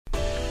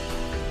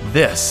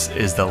This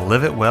is the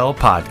Live It Well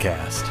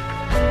podcast.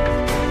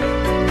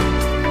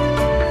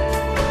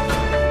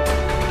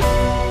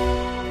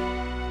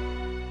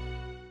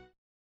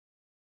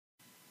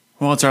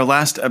 Well, it's our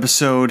last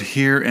episode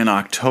here in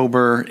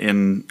October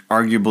in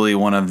arguably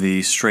one of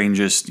the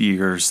strangest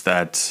years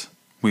that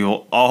we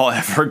will all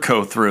ever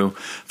go through.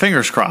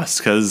 Fingers crossed,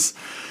 because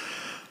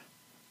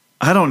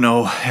I don't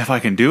know if I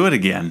can do it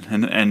again.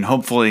 And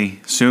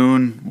hopefully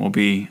soon we'll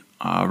be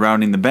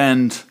rounding the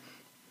bend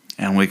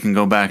and we can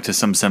go back to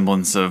some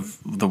semblance of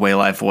the way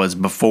life was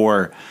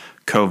before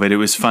COVID. It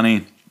was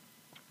funny.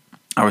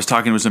 I was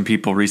talking with some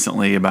people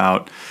recently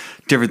about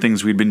different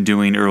things we'd been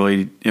doing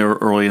early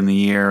in the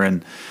year,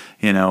 and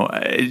you know,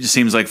 it just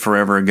seems like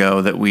forever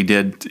ago that we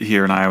did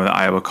here in Iowa, the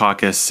Iowa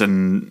Caucus,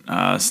 and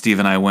Steve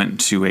and I went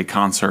to a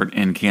concert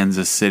in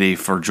Kansas City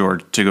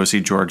to go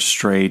see George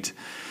Strait,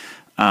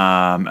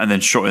 and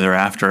then shortly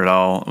thereafter, it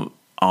all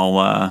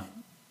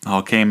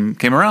came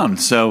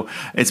around. So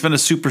it's been a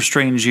super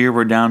strange year.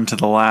 We're down to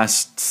the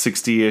last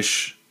 60,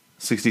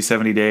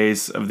 70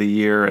 days of the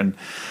year, and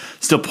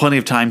still plenty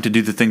of time to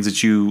do the things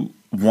that you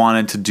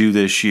wanted to do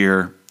this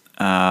year.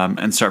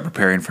 And start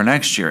preparing for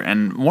next year.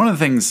 And one of the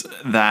things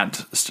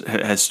that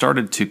has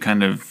started to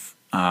kind of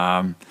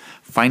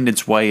find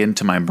its way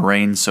into my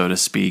brain, so to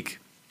speak,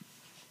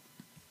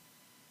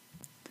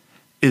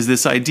 is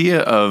this idea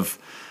of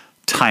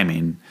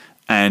timing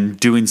and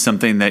doing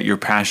something that you're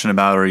passionate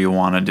about or you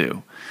want to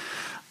do.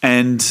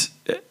 And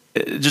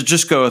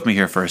just go with me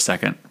here for a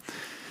second.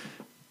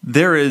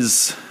 There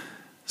is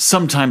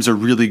sometimes a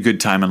really good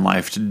time in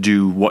life to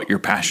do what you're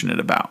passionate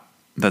about.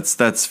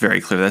 That's very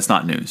clear. That's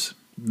not news.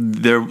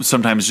 There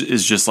sometimes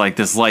is just like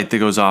this light that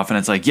goes off and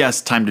it's like, yes,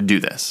 time to do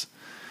this.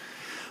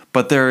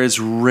 But there is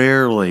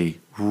rarely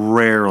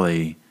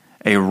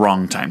a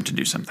wrong time to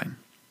do something.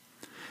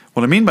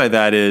 What I mean by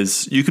that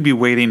is you could be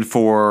waiting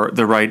for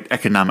the right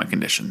economic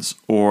conditions,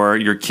 or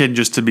your kid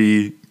just to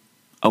be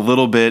a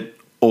little bit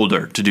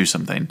older to do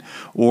something,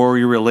 or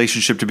your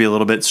relationship to be a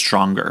little bit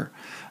stronger.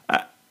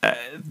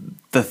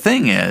 The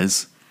thing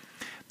is,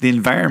 the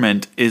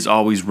environment is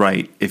always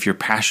right if you're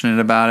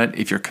passionate about it,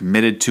 if you're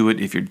committed to it,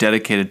 if you're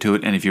dedicated to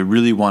it, and if you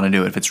really want to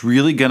do it. If it's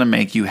really going to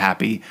make you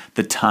happy,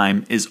 the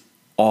time is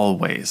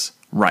always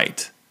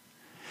right.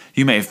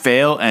 You may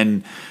fail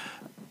and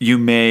you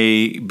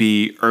may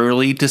be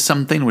early to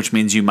something, which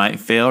means you might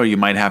fail or you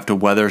might have to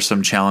weather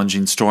some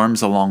challenging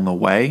storms along the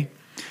way.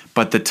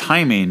 But the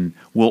timing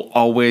will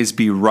always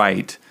be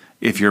right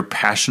if you're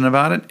passionate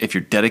about it, if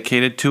you're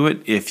dedicated to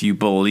it, if you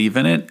believe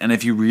in it, and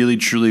if you really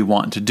truly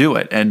want to do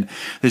it. And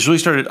this really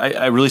started,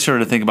 I really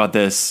started to think about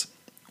this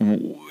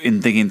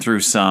in thinking through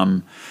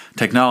some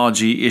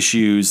technology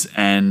issues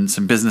and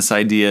some business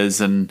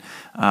ideas. And,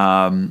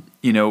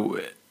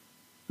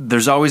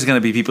 there's always going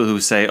to be people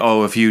who say,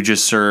 oh, if you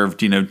just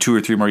served, 2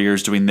 or 3 more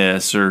years doing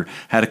this, or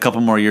had a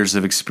couple more years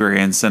of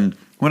experience. And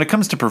when it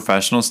comes to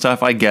professional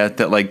stuff, I get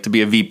that, like, to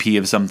be a VP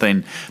of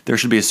something, there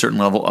should be a certain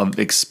level of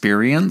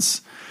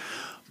experience.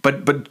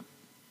 But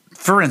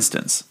for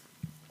instance,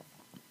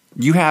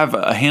 you have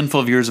a handful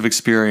of years of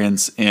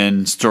experience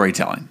in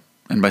storytelling.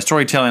 And by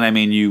storytelling, I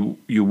mean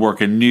you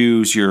work in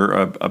news, you're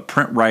a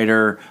print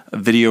writer, a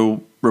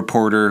video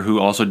reporter who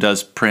also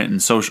does print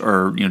and social,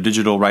 or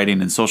digital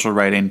writing and social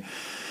writing.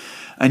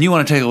 And you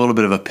want to take a little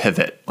bit of a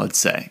pivot, let's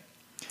say.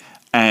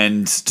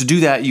 And to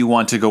do that, you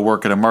want to go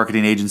work at a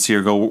marketing agency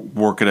or go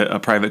work at a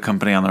private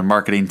company on their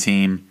marketing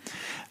team.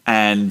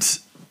 And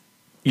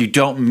you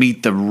don't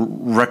meet the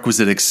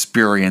requisite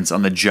experience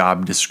on the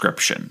job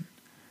description.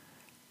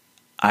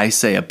 I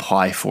say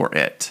apply for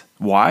it.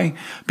 Why?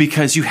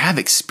 Because you have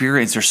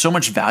experience. There's so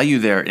much value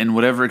there in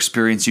whatever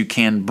experience you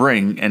can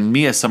bring. And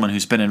me, as someone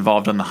who's been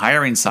involved on the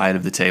hiring side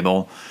of the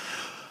table,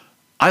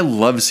 I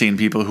love seeing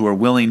people who are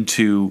willing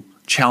to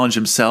challenge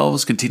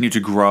themselves, continue to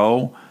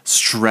grow,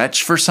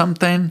 stretch for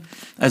something,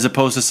 as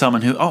opposed to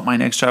someone who, my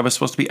next job is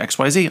supposed to be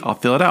XYZ. I'll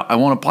fill it out. I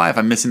won't apply if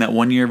I'm missing that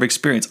 1 year of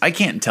experience. I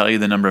can't tell you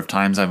the number of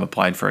times I've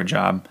applied for a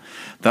job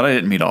that I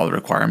didn't meet all the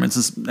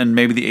requirements. And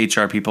maybe the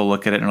HR people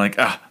look at it and are like,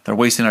 they're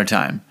wasting our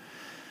time.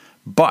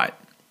 But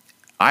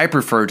I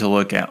prefer to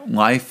look at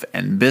life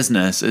and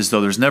business as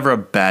though there's never a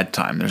bad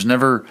time. There's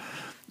never,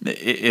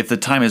 if the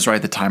time is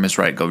right, the time is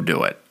right, go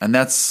do it. And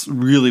that's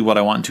really what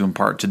I want to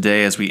impart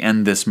today as we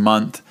end this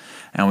month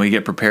and we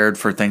get prepared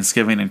for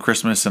Thanksgiving and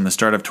Christmas and the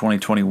start of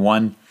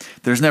 2021.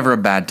 There's never a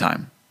bad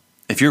time.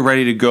 If you're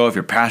ready to go, if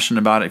you're passionate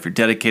about it, if you're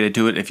dedicated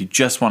to it, if you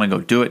just want to go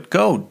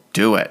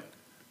do it.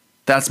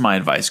 That's my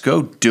advice.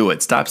 Go do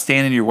it. Stop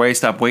standing in your way.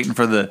 Stop waiting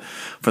for the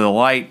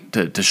light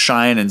to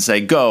shine and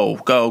say, go.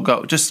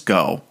 Just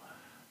go.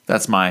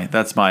 That's my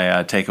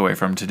takeaway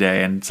from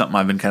today, and something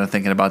I've been kind of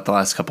thinking about the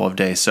last couple of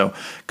days. So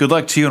good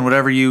luck to you in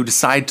whatever you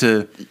decide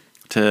to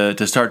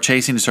start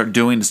chasing, to start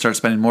doing, to start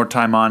spending more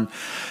time on.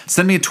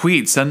 Send me a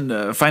tweet. Find me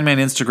on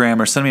Instagram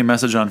or send me a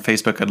message on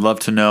Facebook. I'd love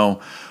to know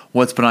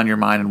what's been on your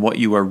mind and what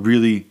you are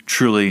really,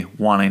 truly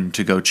wanting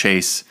to go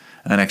chase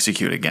and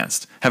execute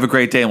against. Have a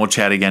great day, and we'll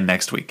chat again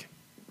next week.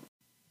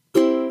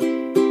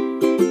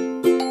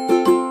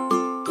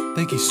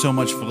 Thank you so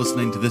much for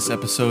listening to this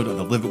episode of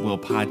the Live It Well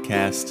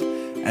podcast.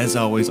 As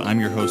always,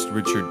 I'm your host,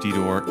 Richard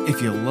Dedor.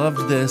 If you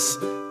loved this,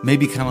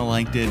 maybe kind of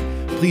liked it,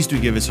 please do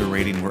give us a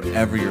rating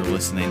wherever you're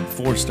listening.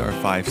 4-star,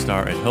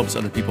 5-star. It helps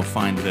other people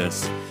find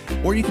this.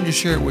 Or you can just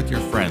share it with your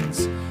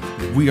friends.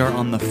 We are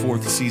on the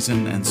 4th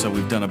season, and so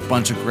we've done a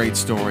bunch of great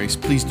stories.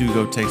 Please do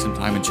go take some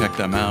time and check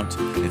them out.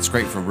 It's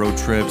great for road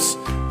trips,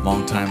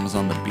 long times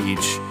on the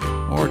beach,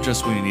 or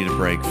just when you need a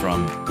break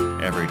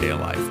from everyday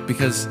life.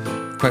 Because,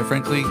 quite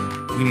frankly,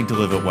 we need to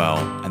live it well,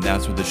 and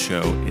that's what the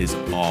show is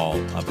all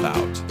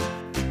about.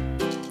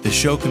 The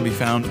show can be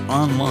found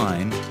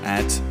online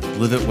at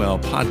Live It Well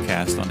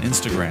Podcast on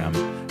Instagram.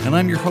 And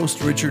I'm your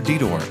host, Richard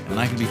Dedor, and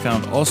I can be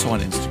found also on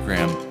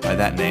Instagram by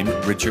that name,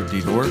 Richard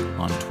Dedor,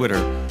 on Twitter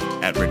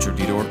at Richard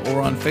Dedor,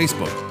 or on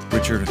Facebook,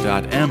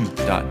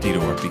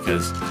 richard.m.dedor,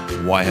 because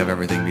why have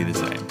everything be the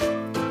same?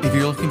 If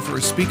you're looking for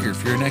a speaker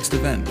for your next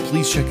event,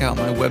 please check out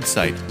my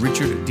website,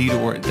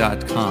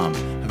 richarddedor.com. I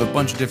have a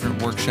bunch of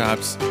different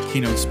workshops,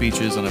 keynote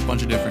speeches on a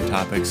bunch of different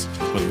topics.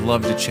 Would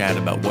love to chat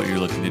about what you're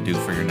looking to do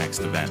for your next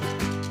event.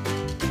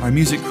 Our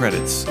music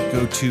credits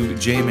go to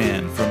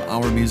J-Man from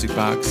Our Music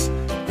Box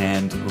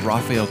and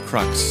Raphael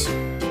Crux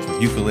for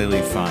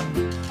Ukulele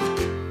Fun.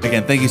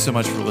 Again, thank you so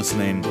much for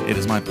listening. It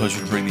is my pleasure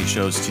to bring these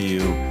shows to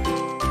you.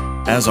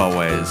 As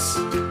always,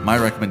 my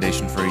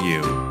recommendation for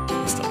you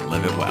is to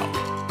live it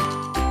well.